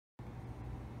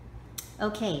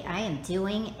Okay, I am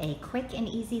doing a quick and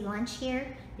easy lunch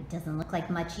here. It doesn't look like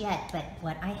much yet, but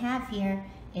what I have here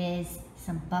is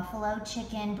some buffalo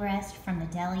chicken breast from the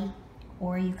deli,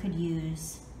 or you could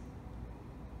use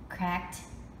cracked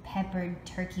peppered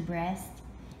turkey breast.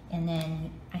 And then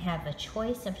I have a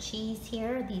choice of cheese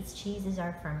here. These cheeses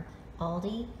are from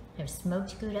Aldi. There's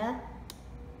smoked Gouda,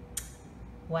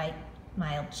 white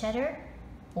mild cheddar,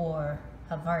 or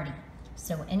Havarti.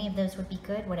 So any of those would be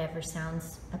good, whatever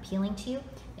sounds appealing to you.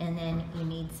 And then you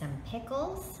need some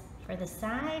pickles for the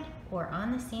side or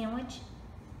on the sandwich.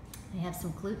 I have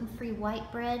some gluten-free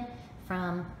white bread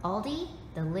from Aldi,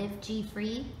 the Live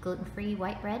G-free gluten-free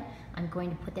white bread. I'm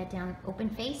going to put that down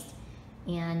open-faced.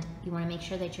 And you want to make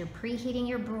sure that you're preheating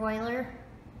your broiler.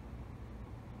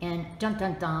 And dun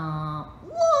dun dun,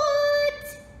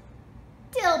 what?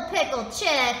 Dill pickle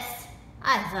chips?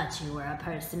 I thought you were a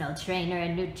personal trainer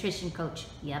and nutrition coach.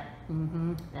 Yep,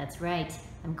 that's right.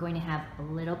 I'm going to have a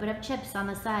little bit of chips on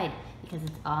the side because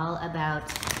it's all about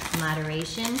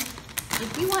moderation.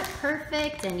 If you want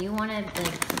perfect and you want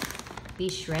to be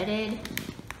shredded,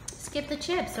 skip the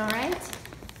chips, all right?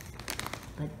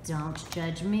 But don't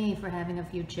judge me for having a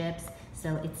few chips.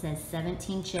 So it says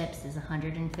 17 chips is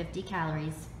 150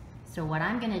 calories. So what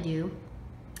I'm gonna do,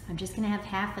 I'm just gonna have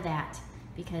half of that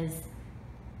because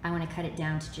I want to cut it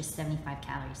down to just 75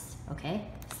 calories, okay?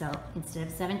 So instead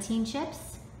of 17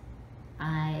 chips,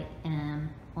 I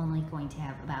am only going to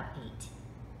have about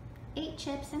 8. 8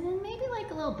 chips, and then maybe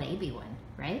like a little baby one,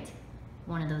 right?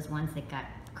 One of those ones that got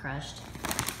crushed.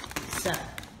 So,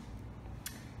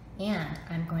 and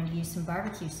I'm going to use some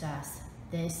barbecue sauce.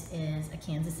 This is a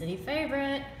Kansas City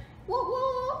favorite. Woo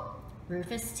woo!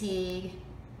 Rufus Teague,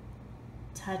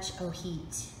 Touch O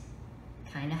Heat.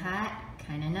 Kinda hot,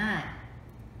 kinda not.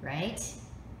 Right?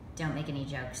 Don't make any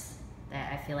jokes.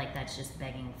 I feel like that's just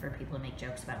begging for people to make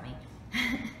jokes about me.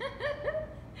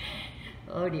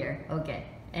 Oh dear, okay.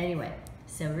 Anyway,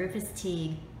 so Rufus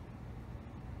Teague,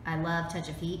 I love Touch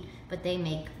of Heat, but they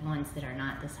make ones that are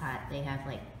not this hot. They have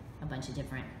like a bunch of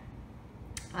different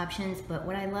options, but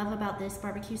what I love about this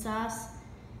barbecue sauce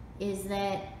is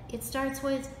that it starts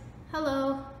with,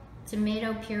 hello,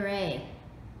 tomato puree.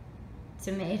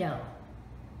 Tomato.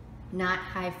 Not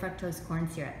high fructose corn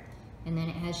syrup. And then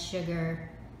it has sugar,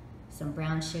 some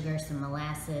brown sugar, some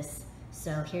molasses.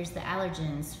 So here's the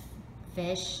allergens.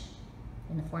 Fish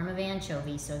in the form of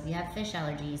anchovy. So if you have fish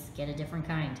allergies, get a different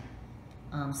kind.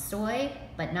 Soy,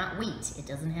 but not wheat. It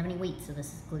doesn't have any wheat, so this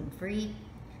is gluten-free.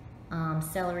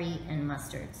 Celery and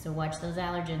mustard. So watch those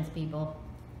allergens, people.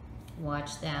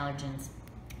 Watch the allergens.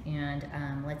 And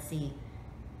let's see.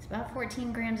 It's about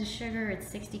 14 grams of sugar. It's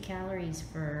 60 calories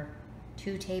for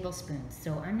 2 tablespoons.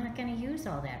 So I'm not gonna use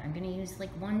all that. I'm gonna use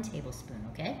like 1 tablespoon,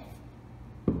 okay?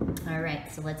 All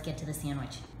right, so let's get to the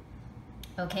sandwich.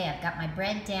 Okay, I've got my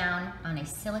bread down on a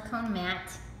silicone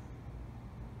mat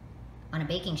on a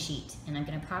baking sheet, and I'm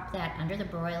gonna pop that under the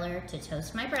broiler to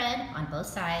toast my bread on both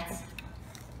sides.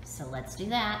 So let's do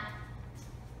that.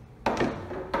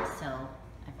 So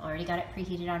I've already got it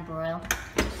preheated on broil.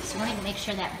 Just wanting to make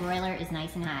sure that broiler is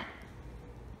nice and hot.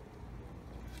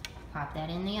 Pop that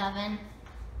in the oven.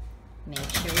 Make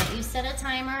sure that you set a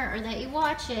timer or that you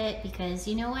watch it, because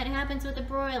you know what happens with a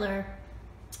broiler.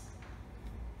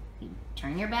 You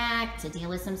turn your back to deal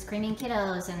with some screaming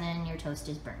kiddos and then your toast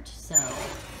is burnt. So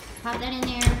pop that in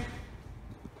there.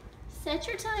 Set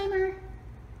your timer.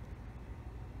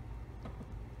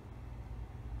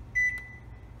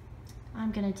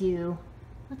 I'm gonna do,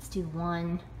 let's do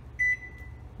 1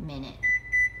 minute.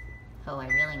 Oh, I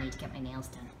really need to get my nails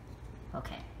done.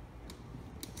 Okay.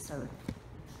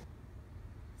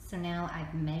 So now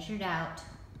I've measured out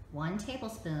 1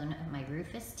 tablespoon of my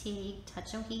Rufus Teague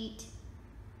Touch O Heat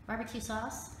barbecue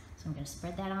sauce. So I'm gonna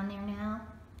spread that on there now.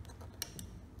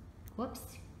 Whoops,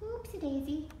 oopsie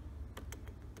daisy.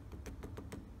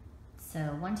 So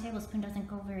 1 tablespoon doesn't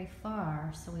go very far,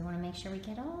 so we wanna make sure we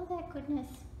get all that goodness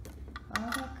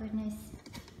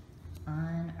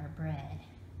on our bread.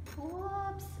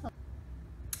 Whoops.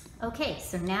 Okay,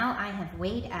 so now I have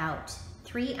weighed out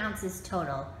 3 ounces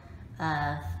total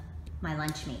of my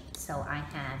lunch meat. So I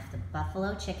have the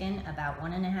buffalo chicken, about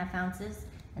 1.5 ounces,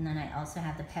 and then I also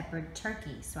have the peppered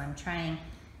turkey. So I'm trying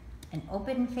an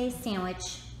open-faced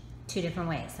sandwich 2 different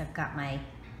ways. I've got my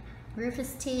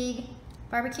Rufus Teague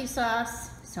barbecue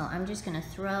sauce, so I'm just gonna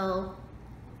throw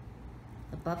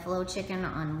the buffalo chicken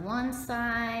on one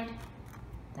side.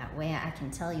 That way I can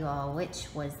tell you all which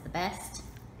was the best.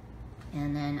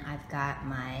 And then I've got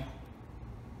my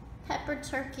peppered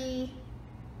turkey.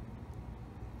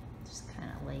 Just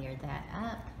kind of layer that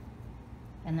up.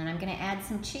 And then I'm gonna add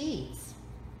some cheese.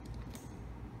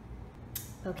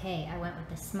 Okay, I went with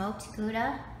the smoked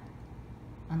Gouda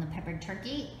on the peppered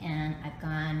turkey, and I've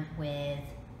gone with,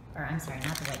 or I'm sorry,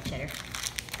 not the white cheddar.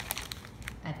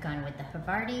 I've gone with the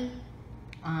Havarti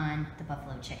on the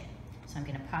buffalo chicken. So I'm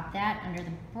gonna pop that under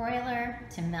the broiler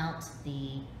to melt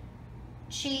the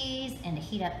cheese and to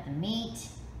heat up the meat.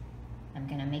 I'm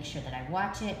gonna make sure that I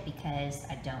watch it because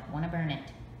I don't wanna burn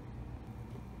it.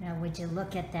 Now would you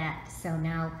look at that? So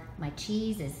now my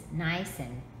cheese is nice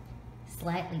and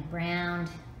slightly browned,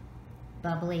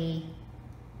 bubbly,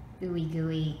 ooey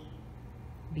gooey,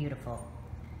 beautiful.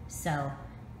 So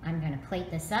I'm gonna plate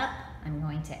this up. I'm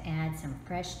going to add some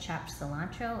fresh chopped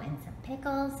cilantro and some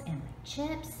pickles and my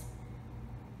chips,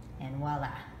 and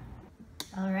voila.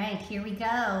 All right, here we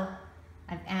go.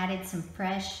 I've added some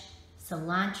fresh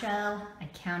cilantro. I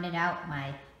counted out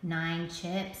my 9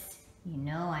 chips. You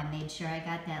know, I made sure I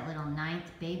got that little 9th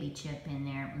baby chip in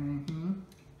there.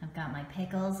 I've got my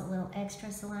pickles, a little extra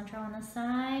cilantro on the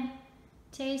side.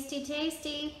 Tasty,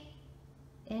 tasty.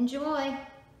 Enjoy.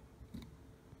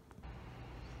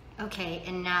 Okay,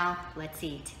 and now let's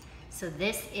eat. So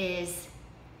this is,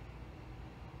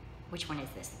 which one is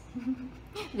this?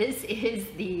 This is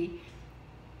the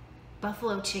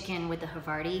buffalo chicken with the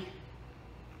Havarti.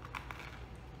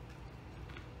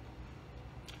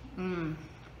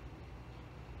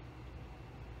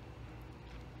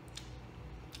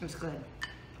 It's good.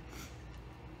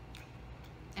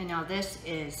 And now this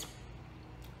is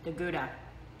the Gouda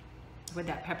with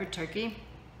that peppered turkey.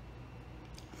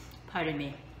 Pardon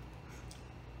me.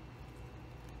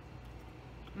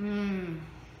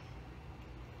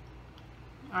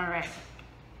 All right.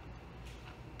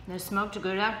 The smoked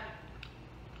Gouda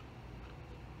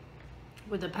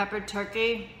with the peppered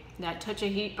turkey, that touch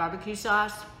of heat barbecue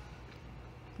sauce,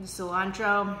 the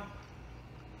cilantro.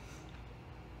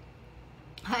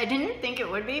 I didn't think it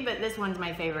would be, but this one's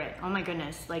my favorite. Oh my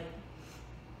goodness. Like,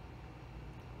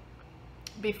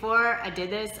 before I did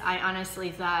this, I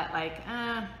honestly thought like,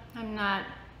 I'm not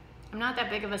that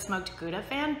big of a smoked Gouda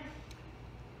fan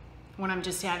when I'm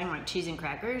just having like cheese and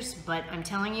crackers, but I'm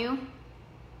telling you,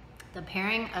 the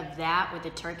pairing of that with the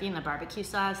turkey and the barbecue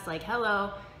sauce, like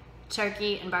hello,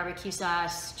 turkey and barbecue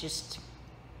sauce, just,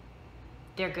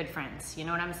 they're good friends. You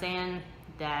know what I'm saying?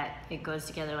 That it goes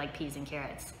together like peas and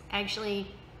carrots.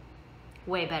 Actually,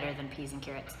 way better than peas and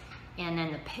carrots. And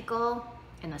then the pickle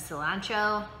and the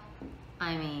cilantro,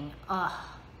 I mean, oh.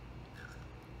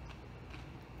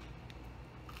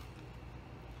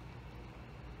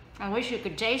 I wish you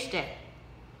could taste it.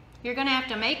 You're gonna have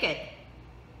to make it,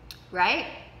 right?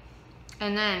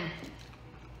 And then,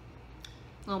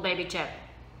 little baby chip.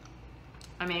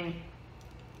 I mean,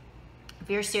 if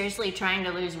you're seriously trying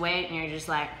to lose weight and you're just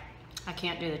like, I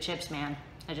can't do the chips, man.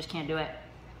 I just can't do it.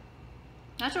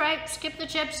 That's all right, skip the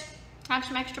chips, have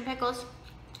some extra pickles.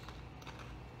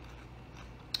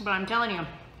 But I'm telling you,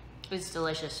 it's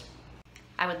delicious.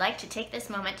 I would like to take this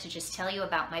moment to just tell you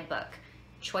about my book,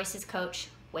 Choices Coach,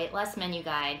 Weight Loss Menu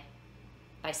Guide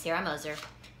by Sara Moser,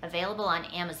 available on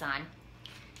Amazon.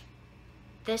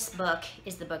 This book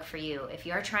is the book for you. If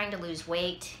you're trying to lose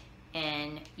weight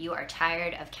and you are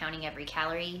tired of counting every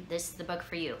calorie, this is the book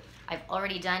for you. I've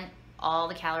already done all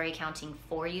the calorie counting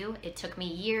for you. It took me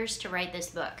years to write this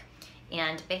book.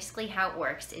 And basically how it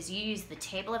works is you use the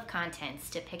table of contents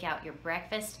to pick out your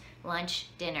breakfast, lunch,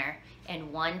 dinner,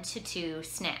 and 1 to 2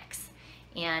 snacks.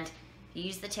 And you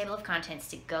use the table of contents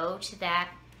to go to that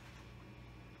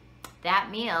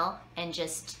meal and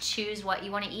just choose what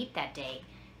you want to eat that day.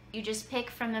 You just pick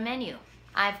from the menu.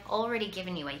 I've already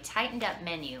given you a tightened up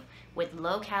menu with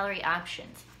low calorie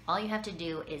options. All you have to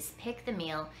do is pick the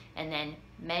meal and then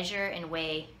measure and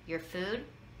weigh your food.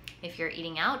 If you're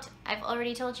eating out, I've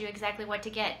already told you exactly what to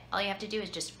get. All you have to do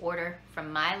is just order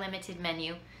from my limited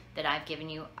menu that I've given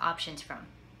you options from.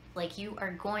 Like, you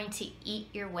are going to eat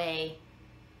your way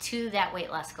to that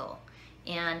weight loss goal.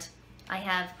 And I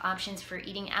have options for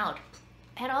eating out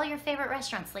at all your favorite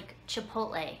restaurants like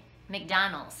Chipotle,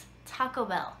 McDonald's, Taco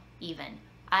Bell even.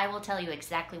 I will tell you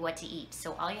exactly what to eat.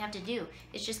 So all you have to do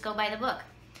is just go by the book.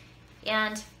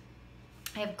 And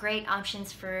I have great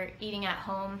options for eating at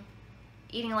home.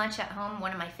 Eating lunch at home,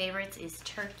 one of my favorites is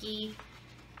turkey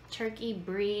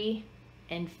brie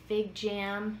and fig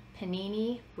jam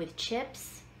panini with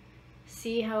chips.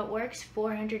 See how it works?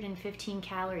 415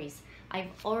 calories. I've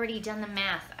already done the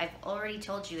math. I've already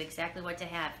told you exactly what to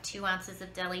have. 2 ounces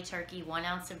of deli turkey, 1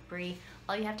 ounce of brie.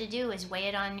 All you have to do is weigh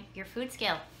it on your food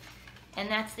scale. And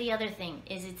that's the other thing,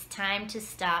 is it's time to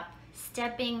stop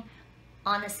stepping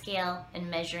on the scale and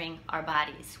measuring our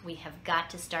bodies. We have got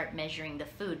to start measuring the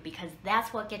food because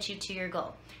that's what gets you to your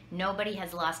goal. Nobody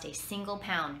has lost a single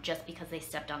pound just because they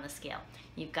stepped on the scale.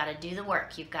 You've got to do the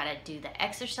work, you've got to do the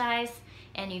exercise,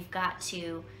 and you've got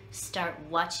to start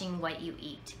watching what you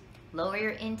eat. Lower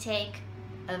your intake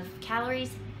of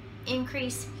calories,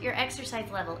 increase your exercise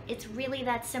level. It's really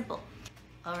that simple.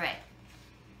 All right,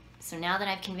 so now that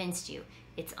I've convinced you,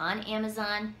 it's on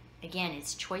Amazon. Again,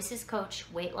 it's Choices Coach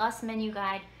Weight Loss Menu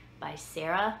Guide by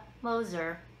Sara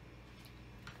Moser.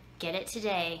 Get it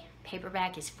today.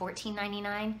 Paperback is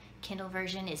 $14.99. Kindle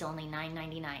version is only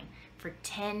 $9.99. For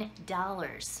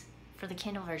 $10 for the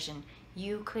Kindle version,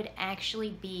 you could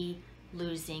actually be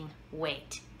losing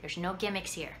weight. There's no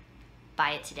gimmicks here.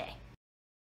 Buy it today.